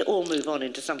probably did all move on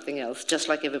into something else, just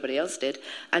like everybody else did,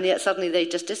 and yet suddenly they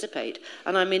just dissipate.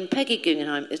 And I mean, Peggy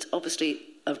Guggenheim is obviously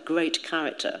of great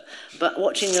character. But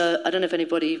watching, I don't know if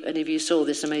any of you saw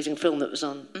this amazing film that was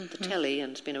on the telly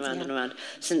and it's been around and around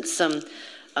since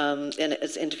in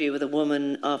its interview with a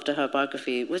woman after her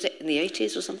biography. Was it in the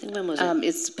 80s or something? When was it?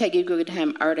 It's Peggy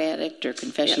Guggenheim, Art Addict, or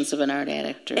Confessions of an Art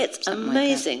Addict. Or it's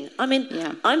amazing. Like I mean,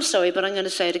 I'm sorry, but I'm going to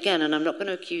say it again, and I'm not going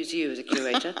to accuse you as a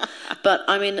curator. But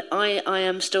I mean, I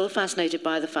am still fascinated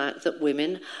by the fact that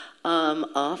women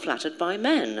are flattered by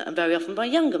men, and very often by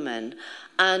younger men.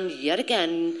 And yet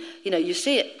again, you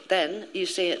see it then, you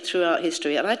see it throughout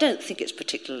history, and I don't think it's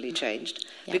particularly changed,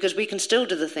 because we can still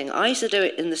do the thing. I used to do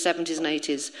it in the 70s and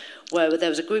 80s, where there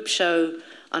was a group show,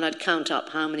 and I'd count up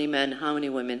how many men, how many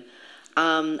women.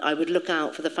 I would look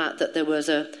out for the fact that there was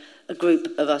a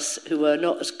group of us who were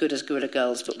not as good as Guerrilla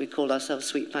Girls, but we called ourselves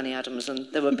Sweet Fanny Adams,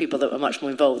 and there were people that were much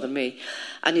more involved than me.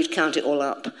 And you'd count it all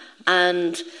up.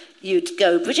 And you'd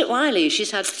go, Bridget Riley,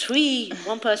 she's had 3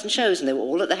 one-person shows, and they were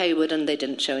all at the Hayward, and they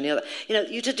didn't show any other.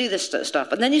 You just do this sort of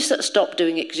stuff. And then you sort of stopped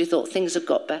doing it because you thought things have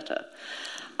got better.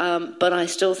 But I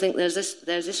still think there's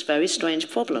this very strange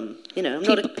problem.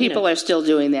 People are still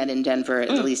doing that in Denver,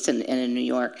 at least in New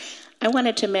York. I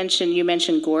wanted to mention, you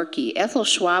mentioned Gorky. Ethel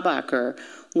Schwabacher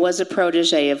was a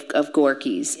protege of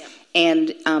Gorky's. Yeah.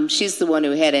 And she's the one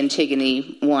who had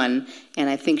Antigone I, and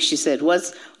I think she said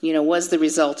was the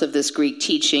result of this Greek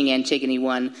teaching, Antigone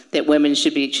I, that women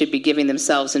should be giving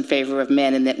themselves in favor of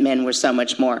men, and that men were so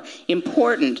much more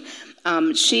important.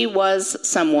 She was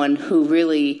someone who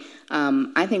really,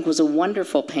 I think, was a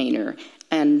wonderful painter,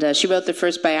 and she wrote the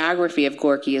first biography of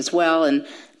Gorky as well, and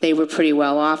they were pretty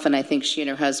well off, and I think she and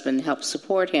her husband helped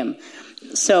support him.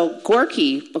 So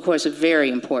Gorky, of course, a very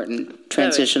important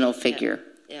transitional figure.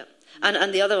 Yeah.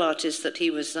 And the other artist that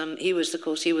who was the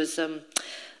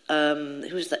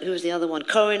other one?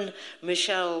 Corinne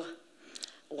Michelle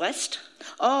West.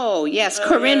 Oh yes,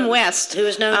 Corinne West, who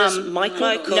is known as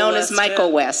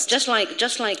Michael West. Just like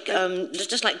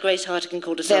Grace Hartigan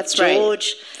called herself That's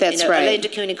George. Right. That's right. Elaine de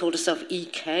Kooning called herself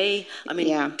E.K. I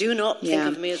mean, do not think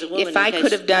of me as a woman. If I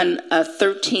could have done a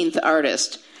 13th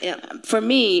artist. Yeah. For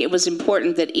me, it was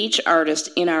important that each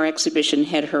artist in our exhibition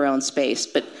had her own space,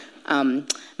 but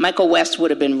Michael West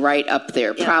would have been right up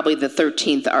there, probably the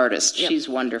 13th artist. Yep. She's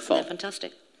wonderful. Yeah,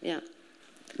 fantastic. Yeah.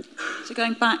 So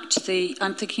going back to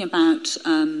I'm thinking about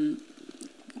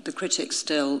the critics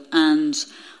still, and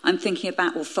I'm thinking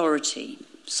about authority.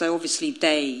 So obviously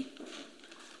they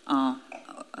are,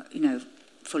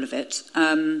 full of it,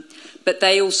 but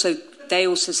they also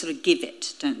sort of give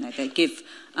it, don't they? They give.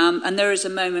 And there is a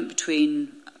moment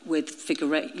with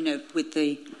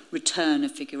the return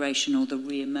of figuration or the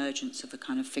re-emergence of a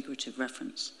kind of figurative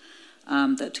reference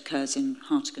that occurs in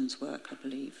Hartigan's work, I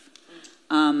believe,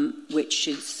 which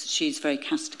she's very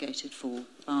castigated for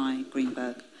by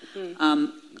Greenberg.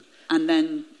 And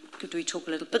then, could we talk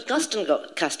a little bit? But Guston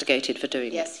got castigated for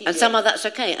doing it. And somehow that's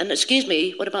okay. And excuse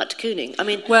me, what about de Kooning? I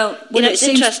mean, it's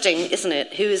interesting, isn't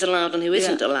it, who is allowed and who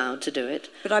isn't allowed to do it.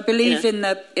 But I believe in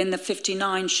the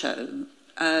 59 show,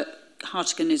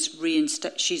 Hartigan is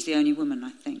reinstated. She's the only woman,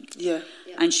 I think. Yeah.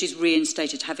 And she's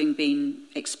reinstated, having been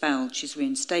expelled. She's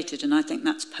reinstated, and I think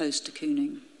that's post de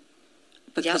Kooning,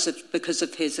 because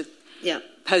of his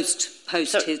post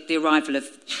the arrival of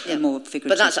the more figurative.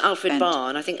 But that's Alfred Barr,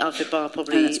 and I think Alfred Barr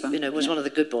probably was one of the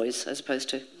good boys as opposed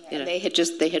to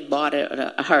They had bought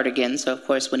a Hartigan, so of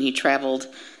course when he travelled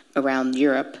around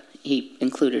Europe, he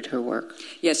included her work.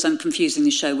 Yes, I'm confusing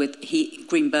the show with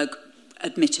Greenberg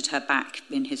admitted her back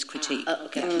in his critique.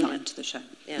 Not into the show.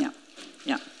 Yeah.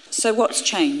 So what's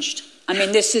changed? I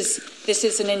mean, this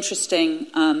is an interesting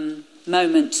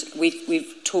moment.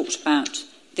 We've talked about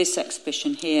this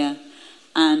exhibition here,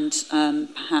 and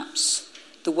perhaps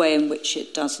the way in which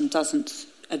it does and doesn't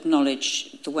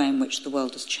acknowledge the way in which the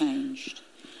world has changed.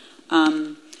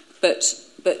 But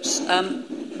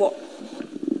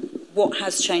what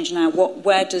has changed now?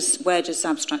 Where does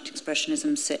abstract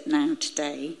expressionism sit now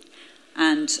today?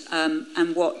 And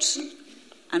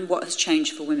what has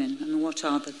changed for women? I mean, what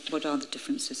are the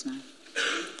differences now?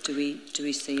 Do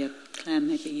we see Clare?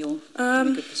 Maybe you're in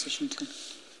a good position to.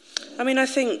 I mean, I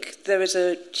think there is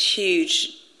a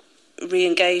huge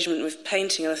re-engagement with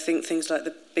painting, and I think things like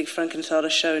the big Frankenthaler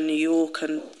show in New York,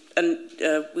 and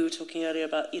we were talking earlier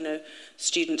about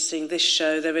students seeing this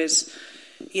show. There is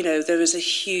a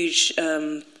huge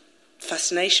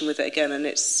fascination with it again, and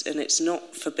it's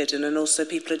not forbidden, and also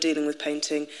people are dealing with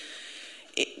painting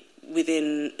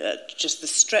within just the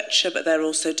stretcher, but they're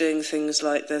also doing things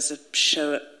like there's a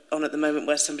show on at the moment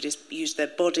where somebody's used their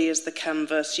body as the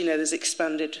canvas. There's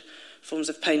expanded forms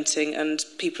of painting, and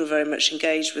people are very much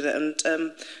engaged with it.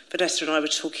 And Vanessa and I were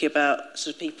talking about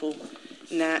sort of people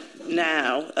now,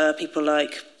 people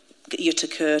like Jutta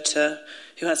Curator,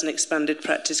 who has an expanded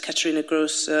practice, Katharina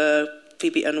Grosser,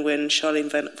 Phoebe Unwin,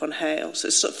 Charlene von Hale. So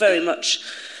it's sort of very much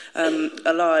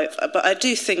alive. But I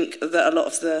do think that a lot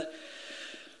of the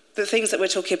things that we're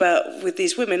talking about with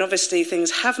these women, obviously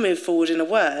things have moved forward in a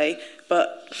way,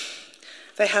 but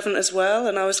they haven't as well.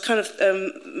 And I was kind of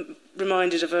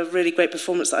reminded of a really great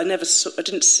performance that I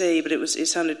didn't see, but it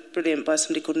sounded brilliant, by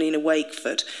somebody called Nina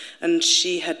Wakeford, and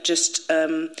she had just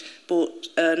brought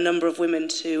a number of women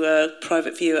to a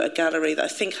private view at a gallery that I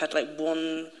think had like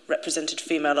one represented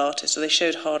female artist, so they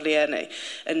showed hardly any.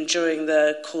 And during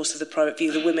the course of the private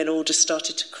view, the women all just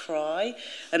started to cry,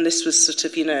 and this was sort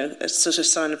of, a sort of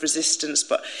sign of resistance.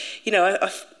 But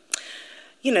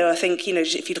I think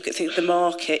if you look at the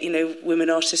market, women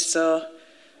artists are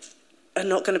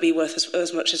not going to be worth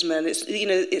as much as men.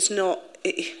 It's not.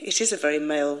 It is a very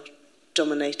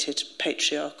male-dominated,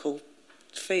 patriarchal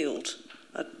field.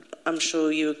 I'm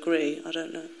sure you agree. I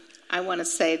don't know. I want to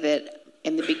say that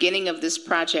in the beginning of this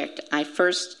project, I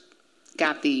first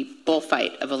got the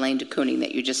bullfight of Elaine de Kooning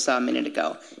that you just saw a minute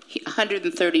ago.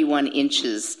 131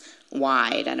 inches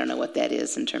wide. I don't know what that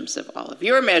is in terms of all of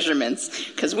your measurements,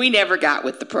 because we never got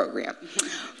with the program.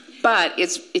 But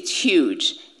it's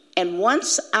huge. And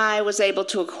once I was able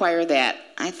to acquire that,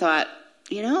 I thought,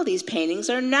 these paintings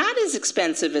are not as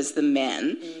expensive as the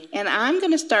men, and I'm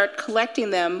going to start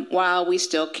collecting them while we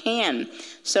still can.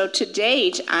 So to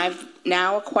date, I've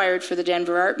now acquired for the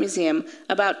Denver Art Museum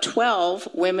about 12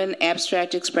 women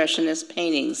abstract expressionist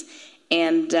paintings.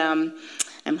 And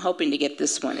I'm hoping to get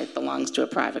this one. It belongs to a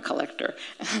private collector.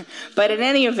 But in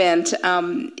any event,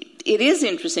 it is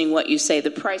interesting what you say.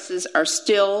 The prices are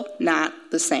still not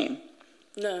the same.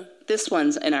 No. This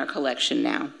one's in our collection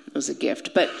now. It was a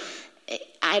gift. But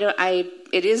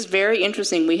it is very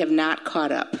interesting. We have not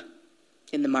caught up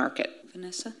in the market.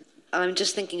 Vanessa? I'm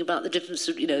just thinking about the difference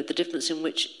of, the difference in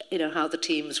which, how the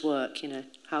teams work,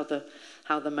 how the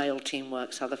male team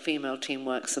works, how the female team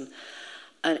works, and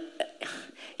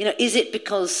is it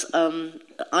because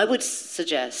I would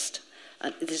suggest,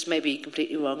 and this may be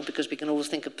completely wrong because we can always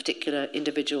think of particular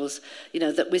individuals,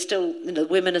 that we're still,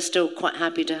 women are still quite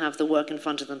happy to have the work in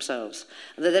front of themselves,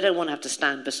 and that they don't want to have to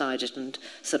stand beside it and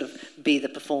sort of be the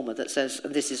performer that says,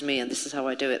 this is me and this is how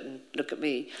I do it and look at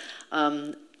me.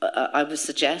 I would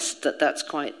suggest that that's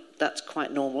quite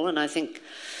normal, and I think,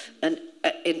 and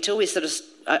until we sort of,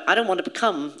 I don't want to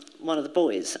become one of the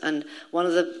boys. And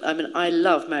I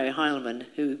love Mary Heilman,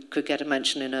 who could get a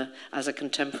mention as a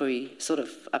contemporary sort of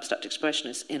abstract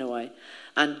expressionist in a way,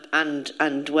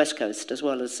 and West Coast as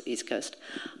well as East Coast.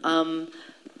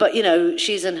 But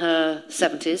she's in her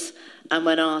 70s, and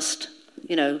when asked,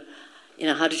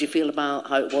 how did you feel about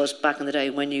how it was back in the day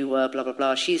when you were blah, blah,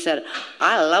 blah? She said,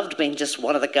 I loved being just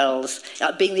one of the girls,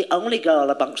 being the only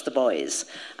girl amongst the boys.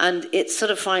 And it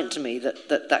sort of frightened me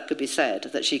that could be said,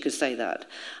 that she could say that.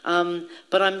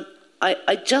 But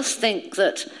I just think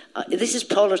that this is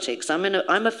politics.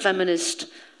 I'm a feminist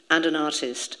and an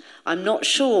artist. I'm not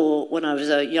sure when I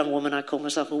was a young woman I called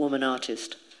myself a woman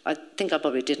artist. I think I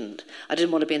probably didn't. I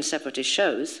didn't want to be in separatist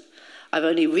shows. I've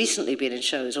only recently been in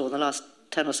shows, or the last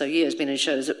 10 or so years been in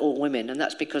shows that all women, and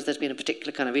that's because there's been a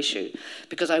particular kind of issue.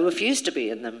 Because I refused to be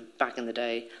in them back in the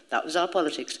day. That was our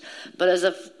politics. But as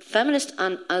a feminist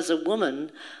and as a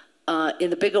woman,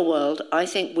 in the bigger world, I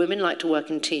think women like to work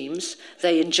in teams.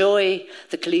 They enjoy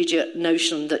the collegiate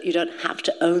notion that you don't have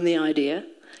to own the idea.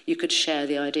 You could share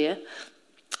the idea.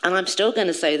 And I'm still going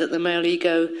to say that the male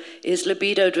ego is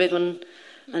libido-driven,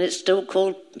 and it's still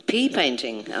called pea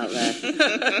painting out there.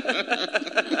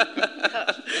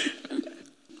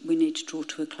 We need to draw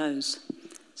to a close.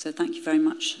 So thank you very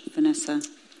much, Vanessa.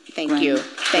 Thank Gwen. you.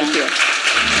 Thank you.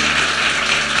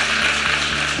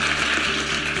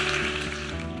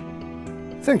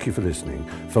 Thank you for listening.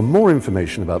 For more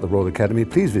information about the Royal Academy,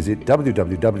 please visit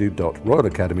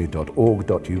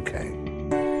www.royalacademy.org.uk.